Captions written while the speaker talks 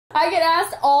I get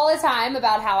asked all the time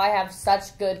about how I have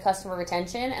such good customer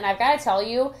retention, and I've got to tell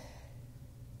you,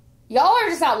 y'all are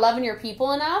just not loving your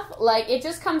people enough. Like, it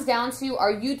just comes down to,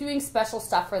 are you doing special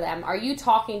stuff for them? Are you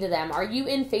talking to them? Are you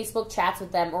in Facebook chats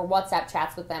with them or WhatsApp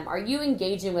chats with them? Are you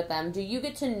engaging with them? Do you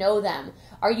get to know them?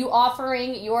 Are you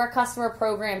offering your customer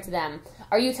program to them?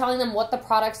 Are you telling them what the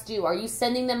products do? Are you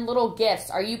sending them little gifts?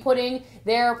 Are you putting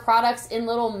their products in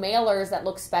little mailers that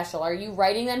look special? Are you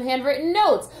writing them handwritten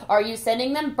notes? Are you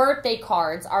sending them birthday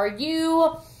cards? Are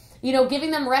you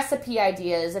giving them recipe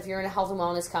ideas if you're in a health and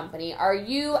wellness company? Are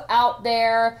you out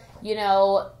there,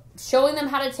 showing them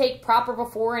how to take proper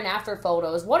before and after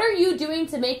photos? What are you doing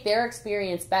to make their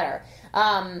experience better?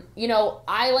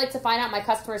 I like to find out my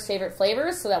customers' favorite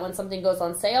flavors so that when something goes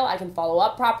on sale, I can follow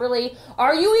up properly.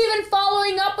 Are you even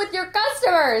following up with your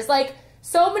customers? Like,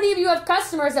 so many of you have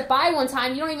customers that buy one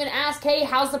time, you don't even ask, hey,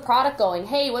 how's the product going?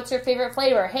 Hey, what's your favorite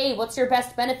flavor? Hey, what's your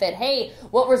best benefit? Hey,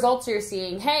 what results are you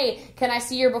seeing? Hey, can I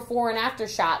see your before and after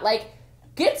shot? Like,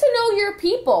 get to know your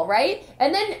people, right?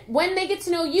 And then when they get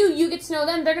to know you, you get to know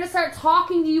them. They're going to start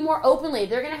talking to you more openly.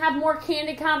 They're going to have more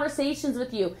candid conversations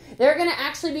with you. They're going to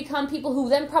actually become people who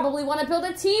then probably want to build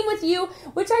a team with you,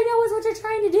 which I know is what you're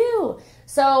trying to do.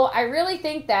 So I really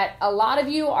think that a lot of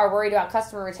you are worried about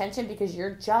customer retention because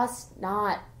you're just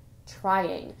not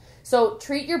trying. So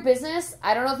treat your business.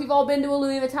 I don't know if you've all been to a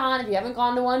Louis Vuitton. If you haven't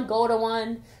gone to one, go to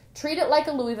one. Treat it like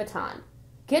a Louis Vuitton.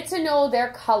 Get to know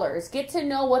their colors. Get to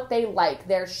know what they like,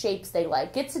 their shapes they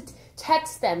like. Get to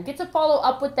text them. Get to follow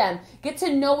up with them. Get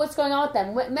to know what's going on with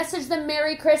them. Message them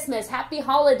Merry Christmas, Happy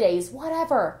Holidays,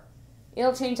 whatever.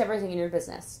 It'll change everything in your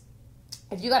business.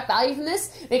 If you got value from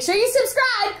this, make sure you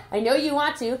subscribe. I know you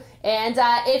want to. And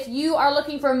if you are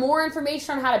looking for more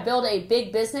information on how to build a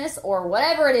big business or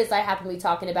whatever it is I happen to be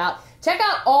talking about, check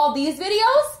out all these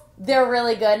videos. They're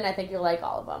really good, and I think you'll like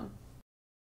all of them.